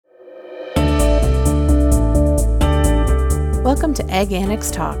Welcome to Ag Annex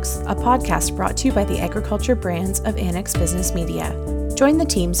Talks, a podcast brought to you by the agriculture brands of Annex Business Media. Join the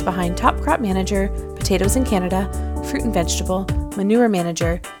teams behind Top Crop Manager, Potatoes in Canada, Fruit and Vegetable, Manure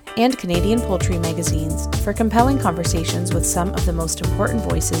Manager, and Canadian Poultry magazines for compelling conversations with some of the most important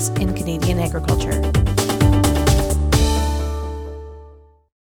voices in Canadian agriculture.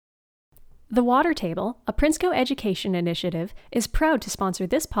 The Water Table, a Prinsco education initiative, is proud to sponsor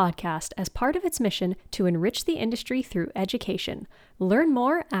this podcast as part of its mission to enrich the industry through education. Learn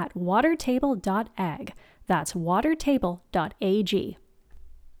more at watertable.ag. That's watertable.ag.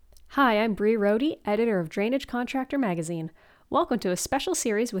 Hi, I'm Bree Rohde, editor of Drainage Contractor magazine. Welcome to a special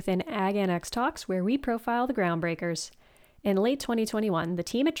series within Ag Annex Talks where we profile the groundbreakers. In late 2021, the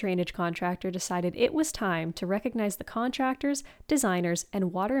team at Drainage Contractor decided it was time to recognize the contractors, designers,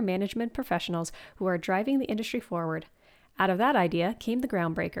 and water management professionals who are driving the industry forward. Out of that idea came the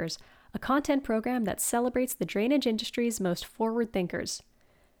Groundbreakers, a content program that celebrates the drainage industry's most forward thinkers.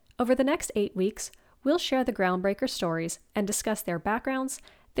 Over the next 8 weeks, we'll share the Groundbreaker stories and discuss their backgrounds,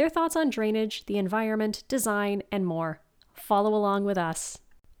 their thoughts on drainage, the environment, design, and more. Follow along with us.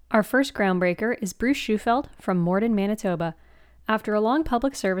 Our first groundbreaker is Bruce Schufeld from Morden, Manitoba. After a long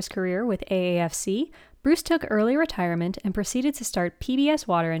public service career with AAFC, Bruce took early retirement and proceeded to start PBS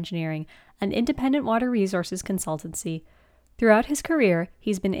Water Engineering, an independent water resources consultancy. Throughout his career,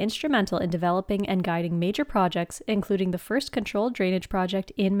 he's been instrumental in developing and guiding major projects, including the first controlled drainage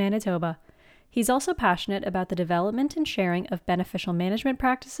project in Manitoba. He's also passionate about the development and sharing of beneficial management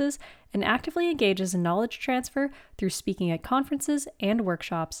practices and actively engages in knowledge transfer through speaking at conferences and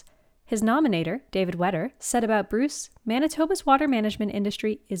workshops. His nominator, David Wetter, said about Bruce, Manitoba's water management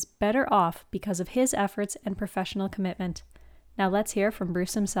industry is better off because of his efforts and professional commitment. Now let's hear from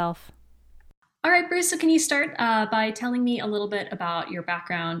Bruce himself. All right, Bruce, so can you start by telling me a little bit about your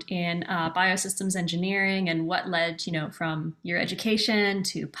background in biosystems engineering and what led, from your education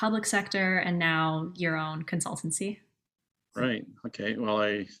to public sector and now your own consultancy? Right. Okay. Well,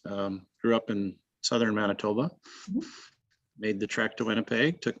 I grew up in southern Manitoba, made the trek to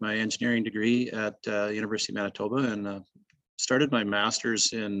Winnipeg, took my engineering degree at University of Manitoba, and started my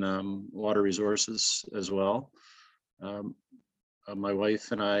master's in water resources as well. My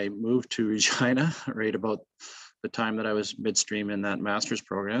wife and I moved to Regina right about the time that I was midstream in that master's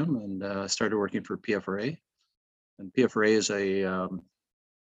program, and started working for PFRA. And PFRA is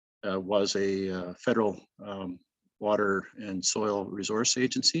was a federal water and soil resource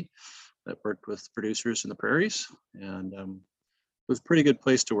agency that worked with producers in the prairies, and it was a pretty good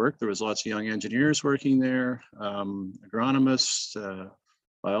place to work. There was lots of young engineers working there, agronomists,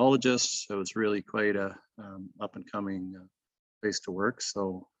 biologists. So it was really quite a up and coming place to work.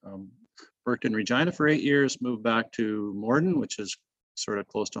 So worked in Regina for 8 years, moved back to Morden, which is sort of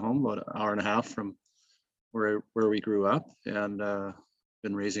close to home, about an hour and a half from where we grew up, and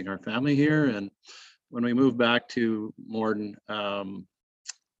been raising our family here. And when we moved back to Morden, I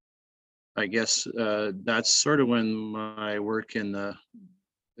guess that's sort of when my work in the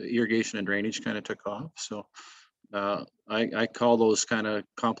irrigation and drainage kind of took off. So I call those kind of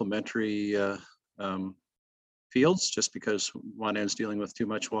complementary fields, just because one end's dealing with too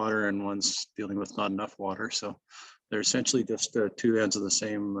much water and one's dealing with not enough water. So they're essentially just two ends of the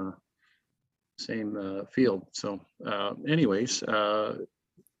same field. So anyways,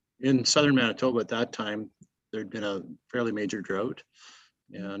 in southern Manitoba at that time, there'd been a fairly major drought,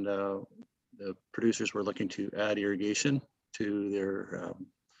 and the producers were looking to add irrigation to their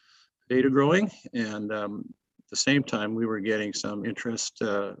potato growing. And at the same time, we were getting some interest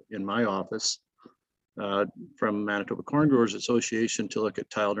in my office from Manitoba Corn Growers Association to look at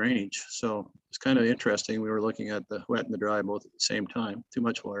tile drainage. So it's kind of interesting. We were looking at the wet and the dry both at the same time. Too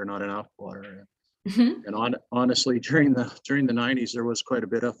much water, not enough water. And honestly, during the 90s, there was quite a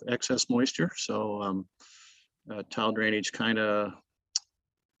bit of excess moisture. So tile drainage kind of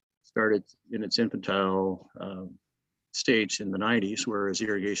started in its infantile stage in the 90s, whereas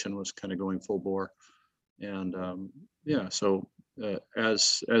irrigation was kind of going full bore. And so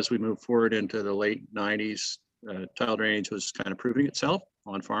as we move forward into the late 90s, tile drainage was kind of proving itself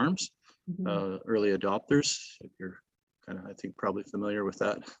on farms. Early adopters, if you're kind of, I think, probably familiar with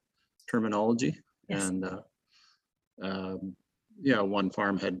that terminology. Yes. And one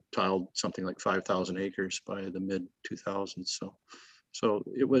farm had tiled something like 5,000 acres by the mid 2000s. So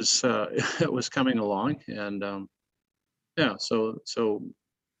it was it was coming along, and so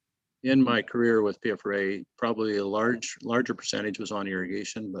in my career with PFRA, probably a larger percentage was on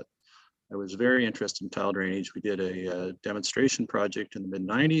irrigation, but I was very interested in tile drainage. We did a demonstration project in the mid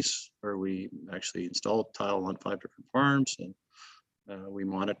 90s where we actually installed tile on 5 different farms, and we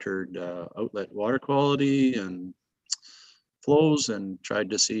monitored outlet water quality and flows and tried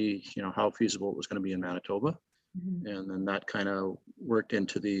to see, how feasible it was going to be in Manitoba. Mhm. And then that kind of worked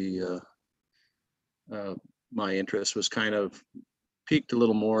into my interest was kind of peaked a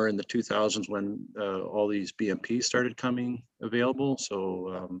little more in the 2000s when all these BMPs started coming available.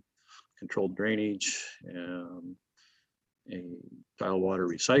 So controlled drainage, a tile water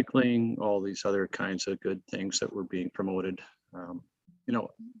recycling, all these other kinds of good things that were being promoted,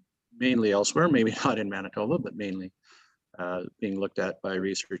 mainly elsewhere, maybe not in Manitoba, but mainly being looked at by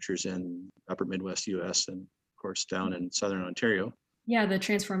researchers in upper Midwest US and of course down in Southern Ontario. Yeah, the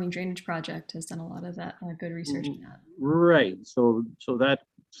Transforming Drainage Project has done a lot of that good research on that. Right. So that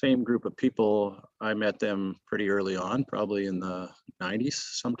same group of people, I met them pretty early on, probably in the 90s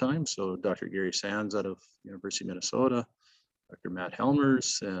sometime. So Dr. Gary Sands out of University of Minnesota, Dr. Matt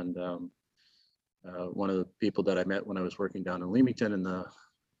Helmers, and one of the people that I met when I was working down in Leamington in the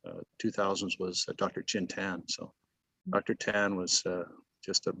 2000s was Dr. Chin Tan. So Dr. Tan was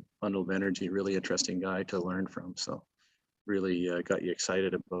just a bundle of energy, really interesting guy to learn from. So really got you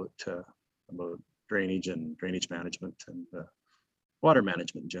excited about drainage and drainage management and water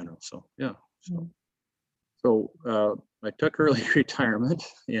management in general. So yeah. So I took early retirement,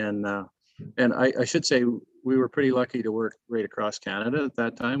 and I should say we were pretty lucky to work right across Canada at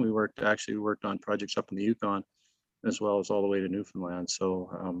that time. We actually worked on projects up in the Yukon, as well as all the way to Newfoundland.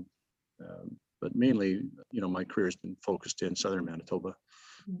 So, but mainly, my career has been focused in Southern Manitoba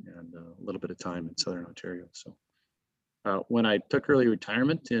and a little bit of time in Southern Ontario. So when I took early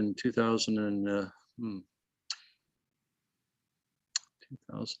retirement in 2000,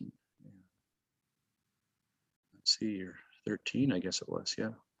 let's see, or 13, I guess it was,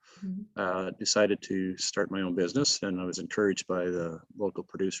 yeah. Decided to start my own business, and I was encouraged by the local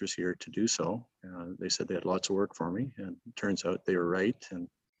producers here to do so. They said they had lots of work for me, and it turns out they were right. And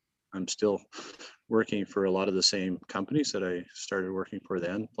I'm still working for a lot of the same companies that I started working for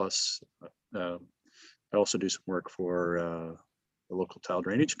then. Plus, I also do some work for the local tile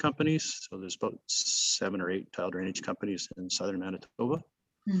drainage companies. So there's about 7 or 8 tile drainage companies in Southern Manitoba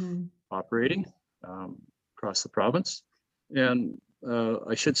operating across the province. And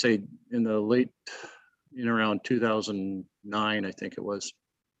I should say in around 2009, I think it was,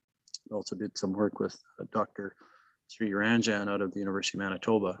 I also did some work with Dr. Sri Ranjan out of the University of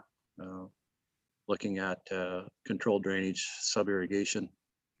Manitoba, looking at controlled drainage sub-irrigation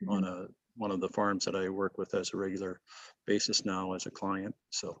on one of the farms that I work with as a regular basis now as a client.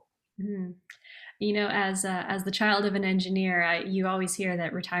 So. As the child of an engineer, you always hear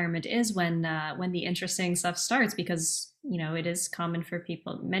that retirement is when the interesting stuff starts, because it is common for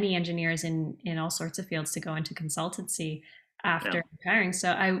many engineers in all sorts of fields to go into consultancy after retiring.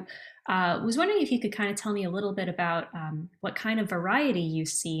 So I was wondering if you could kind of tell me a little bit about what kind of variety you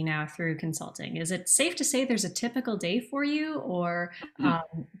see now through consulting. Is it safe to say there's a typical day for you, or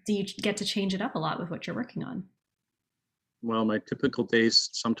do you get to change it up a lot with what you're working on? Well, my typical days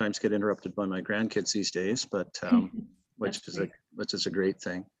sometimes get interrupted by my grandkids these days, but which is a great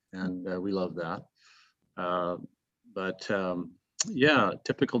thing, and we love that. But yeah,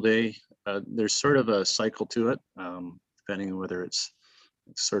 typical day. There's sort of a cycle to it, depending on whether it's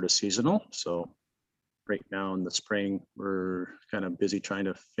sort of seasonal. So right now in the spring, we're kind of busy trying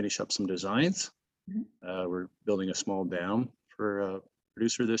to finish up some designs. We're building a small dam for a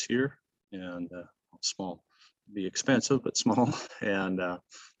producer this year, and small. Be expensive, but small. And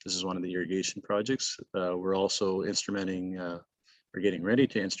this is one of the irrigation projects. We're also instrumenting, we're getting ready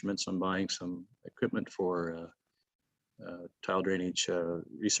to instrument some, buying some equipment for tile drainage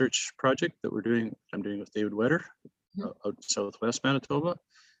research project that I'm doing with David Wetter out southwest Manitoba.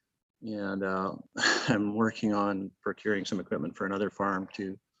 And I'm working on procuring some equipment for another farm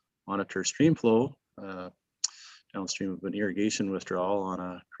to monitor stream flow downstream of an irrigation withdrawal on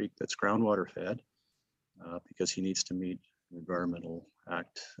a creek that's groundwater fed. Because he needs to meet the Environmental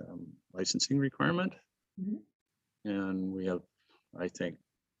Act licensing requirement. And we have, I think,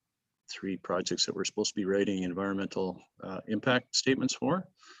 3 projects that we're supposed to be writing environmental impact statements for.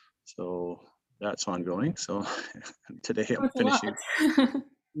 So that's ongoing. So today I'm finishing.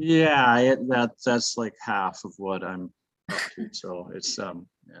 Yeah, that's like half of what I'm up to. So it's so.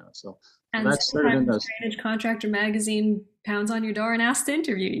 And that's sort of in the Drainage Contractor Magazine pounds on your door and asks to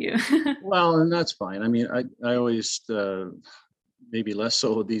interview you. Well, and that's fine. I mean, I always, maybe less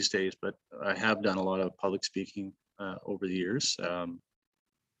so these days, but I have done a lot of public speaking over the years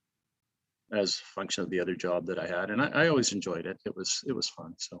as a function of the other job that I had, and I always enjoyed it. It was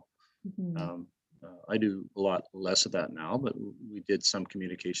fun. So I do a lot less of that now, but we did some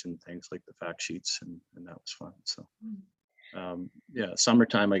communication things like the fact sheets, and that was fun. So. Yeah,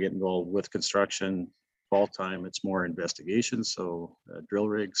 summertime I get involved with construction, fall time, it's more investigations. So drill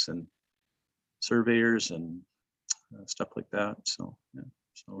rigs and surveyors and stuff like that. So, yeah.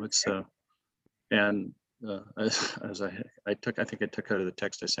 So it's, and as I think I took out of the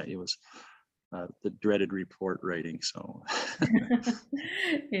text I sent you was the dreaded report writing. So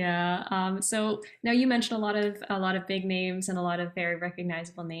Yeah. So now you mentioned a lot of big names and a lot of very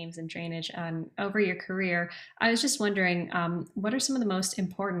recognizable names in drainage over your career. I was just wondering, what are some of the most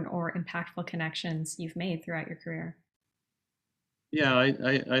important or impactful connections you've made throughout your career? yeah,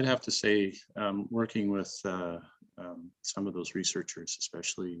 I'd have to say working with some of those researchers,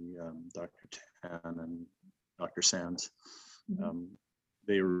 especially Dr. Tan and Dr. Sands, Mhm.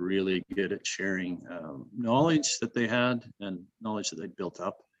 they were really good at sharing knowledge that they had and knowledge that they'd built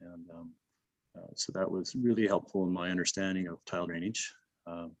up. And so that was really helpful in my understanding of tile drainage.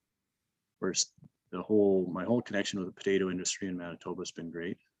 Whereas my whole connection with the potato industry in Manitoba has been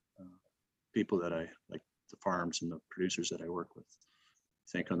great. People that I like, the farms and the producers that I work with. I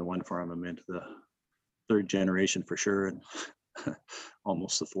think on the one farm I'm into the third generation for sure, and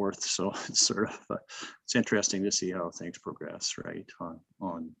almost the fourth. So it's sort of it's interesting to see how things progress, right,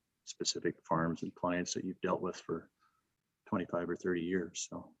 on specific farms and clients that you've dealt with for 25 or 30 years.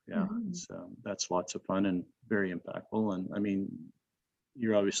 So yeah, Mhm. it's that's lots of fun and very impactful. And I mean,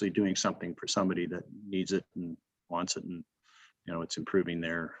 you're obviously doing something for somebody that needs it and wants it, and it's improving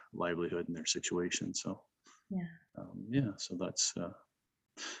their livelihood and their situation. So Yeah. yeah, so that's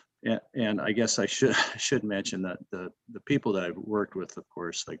and I guess I should mention that the people that I've worked with, of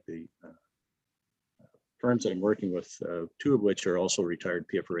course, like the firms that I'm working with, two of which are also retired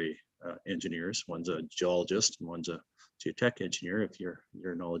PFRA engineers. One's a geologist and one's a geotech engineer, if you're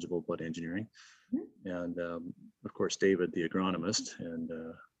knowledgeable about engineering. Mhm. And of course, David, the agronomist, and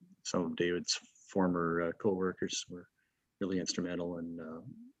some of David's former co-workers were really instrumental in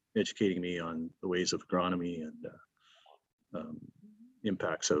educating me on the ways of agronomy and um,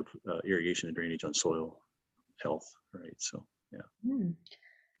 impacts of irrigation and drainage on soil health, right? So, yeah. Hmm.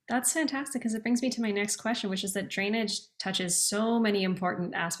 That's fantastic because it brings me to my next question, which is that drainage touches so many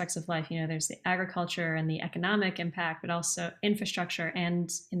important aspects of life. You know, there's the agriculture and the economic impact, but also infrastructure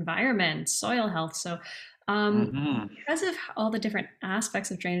and environment, soil health. So, Hmm. because of all the different aspects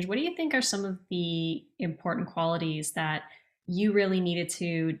of drainage, what do you think are some of the important qualities that you really needed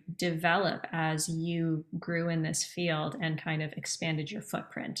to develop as you grew in this field and kind of expanded your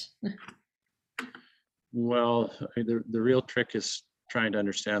footprint? Well, the real trick is trying to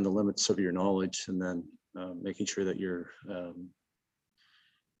understand the limits of your knowledge, and then making sure that you're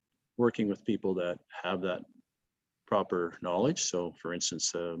working with people that have that proper knowledge. So, for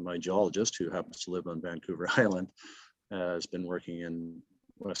instance, my geologist, who happens to live on Vancouver Island, has been working in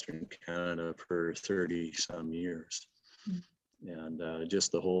Western Canada for 30 some years. And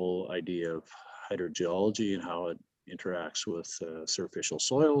just the whole idea of hydrogeology and how it interacts with superficial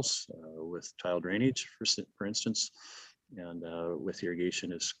soils, with tile drainage, for instance, and with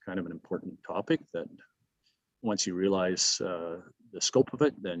irrigation is kind of an important topic that once you realize the scope of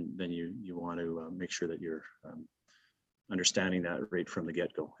it, then you want to make sure that you're understanding that right from the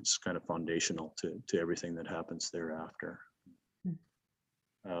get-go. It's kind of foundational to everything that happens thereafter.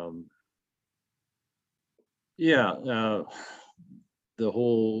 Um, yeah, the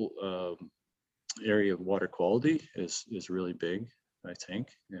whole area of water quality is really big, I think.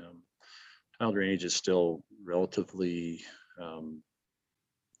 Tile drainage is still relatively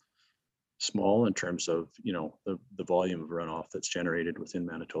small in terms of the volume of runoff that's generated within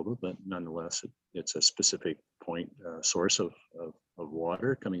Manitoba, but nonetheless it's a specific point source of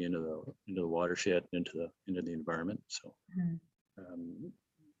water coming into the watershed, into the environment. So Mhm.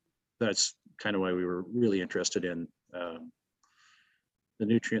 that's kind of why we were really interested in the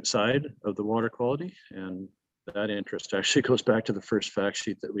nutrient side of the water quality, and that interest actually goes back to the first fact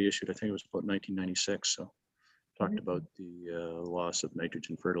sheet that we issued. I think it was about 1996. So talked about the loss of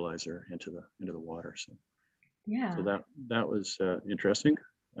nitrogen fertilizer into the water. So Yeah. that was interesting,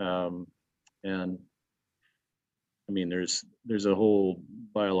 and I mean there's a whole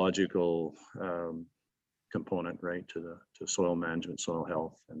biological component, right, to soil management, soil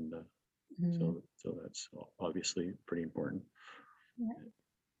health, and Mhm. so that's obviously pretty important. Yeah.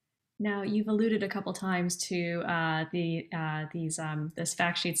 Now, you've alluded a couple times to this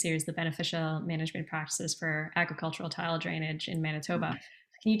fact sheet series, the beneficial management practices for agricultural tile drainage in Manitoba.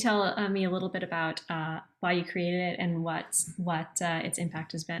 Can you tell me a little bit about why you created it and what its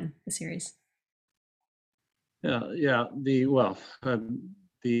impact has been? The series. Yeah.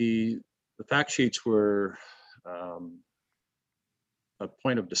 The fact sheets were um, a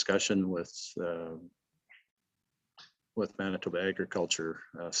point of discussion with Manitoba agriculture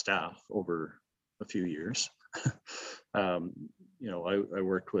staff over a few years. I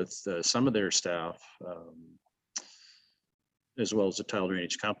worked with some of their staff, as well as the tile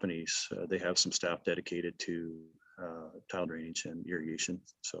drainage companies. They have some staff dedicated to tile drainage and irrigation.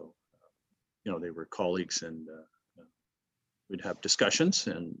 So, they were colleagues, and we'd have discussions.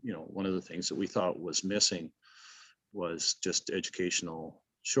 And, one of the things that we thought was missing was just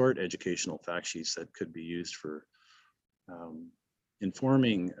short educational fact sheets that could be used for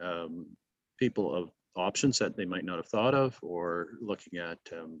informing people of options that they might not have thought of, or looking at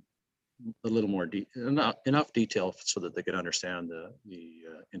a little more enough detail so that they could understand the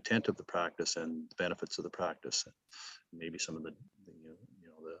intent of the practice and the benefits of the practice, and maybe some of the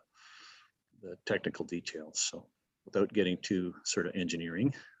technical details. So without getting too sort of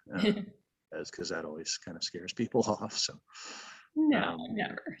engineering, because that always kind of scares people off. So no,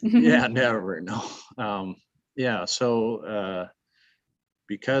 never. Yeah, never. No. So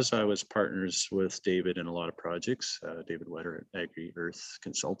because I was partners with David in a lot of projects, David Wetter at Agri Earth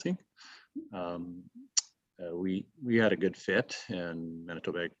Consulting, we had a good fit, and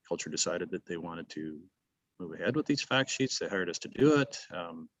Manitoba Agriculture decided that they wanted to move ahead with these fact sheets. They hired us to do it.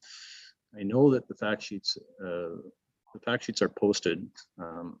 I know that the fact sheets are posted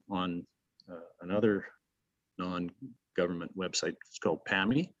on another non-government website. It's called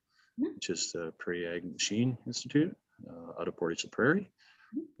PAMI, which is the Prairie Ag Machine Institute out of Portage la Prairie.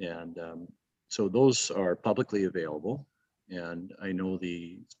 And so those are publicly available. And I know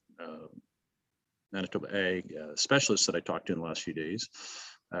the Manitoba Ag specialists that I talked to in the last few days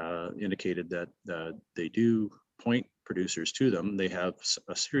indicated that they do point producers to them. They have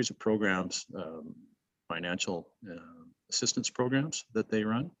a series of programs, financial assistance programs that they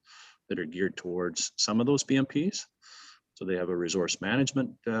run that are geared towards some of those BMPs. So they have a resource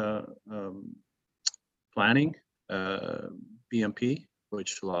management planning BMP,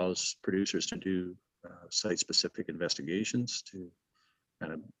 which allows producers to do site-specific investigations to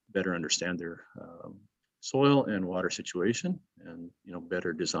kind of better understand their soil and water situation, and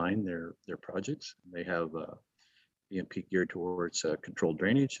better design their projects. They have a BMP geared towards controlled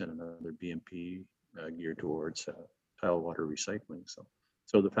drainage, and another BMP geared towards tile water recycling.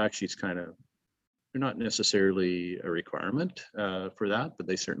 So the fact sheets they're not necessarily a requirement for that, but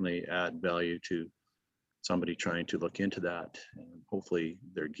they certainly add value to somebody trying to look into that, and hopefully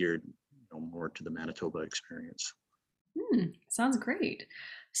they're geared more to the Manitoba experience. Sounds great.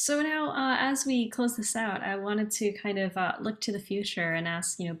 So now, as we close this out, I wanted to kind of look to the future and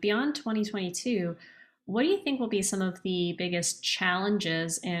ask, beyond 2022, what do you think will be some of the biggest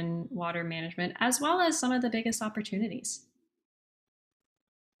challenges in water management, as well as some of the biggest opportunities?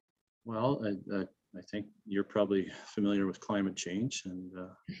 Well, I think you're probably familiar with climate change, and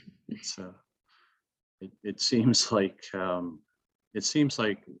it seems like to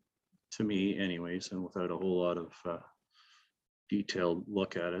me, anyways, and without a whole lot of detailed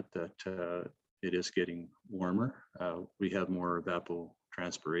look at it, that it is getting warmer. We have more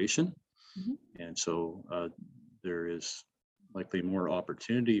evapotranspiration, and so there is likely more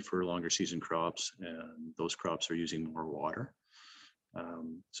opportunity for longer season crops, and those crops are using more water.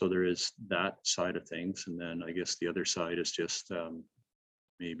 So there is that side of things, and then I guess the other side is just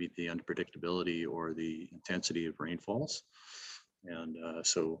maybe the unpredictability or the intensity of rainfalls. And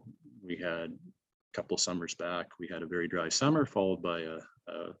so we had a couple of summers back, we had a very dry summer followed by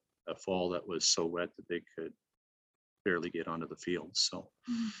a fall that was so wet that they could barely get onto the fields. So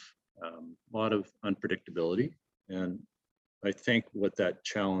a lot of unpredictability. And I think what that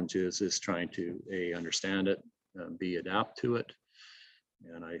challenge is trying to understand it, B, adapt to it.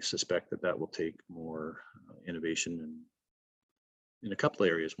 And I suspect that will take more innovation in a couple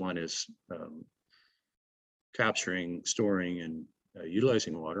of areas. One is capturing, storing, and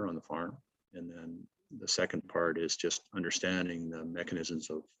utilizing water on the farm. And then the second part is just understanding the mechanisms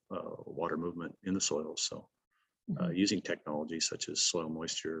of water movement in the soil. So using technology such as soil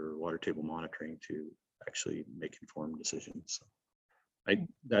moisture, water table monitoring to actually make informed decisions. So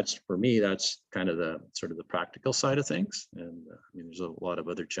that's for me, that's kind of the sort of the practical side of things. And there's a lot of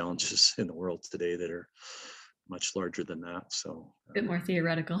other challenges in the world today that are much larger than that. So a bit more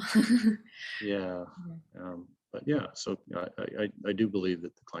theoretical. Yeah. But yeah, so I do believe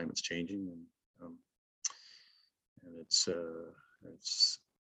that the climate's changing, and it's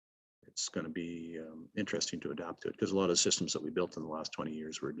going to be interesting to adapt to it, because a lot of the systems that we built in the last 20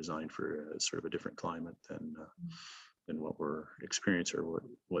 years were designed for sort of a different climate than what we're experiencing, or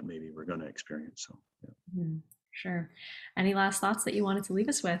what maybe we're going to experience. So yeah. Sure. Any last thoughts that you wanted to leave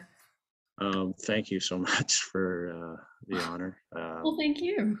us with? Thank you so much for the honor. Well, thank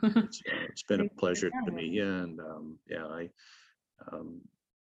you. It's been a pleasure to meet you, and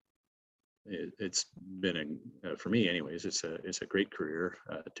it's been for me anyways, it's a great career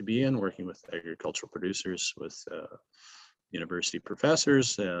to be in, working with agricultural producers, with university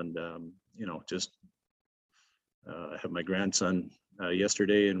professors, and just I have my grandson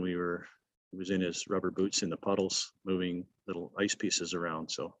yesterday, and he was in his rubber boots in the puddles moving little ice pieces around.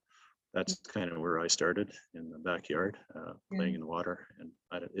 So that's kind of where I started, in the backyard, playing in the water, and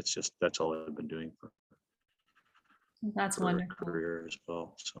that's all I've been doing That's for wonderful. a career as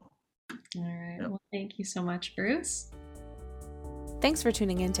well. So All right. Yeah. Well, thank you so much, Bruce. Thanks for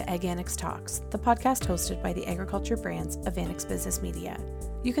tuning in to Ag Annex Talks, the podcast hosted by the agriculture brands of Annex Business Media.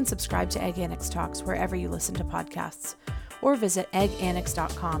 You can subscribe to Ag Annex Talks wherever you listen to podcasts, or visit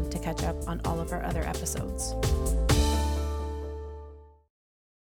agannex.com to catch up on all of our other episodes.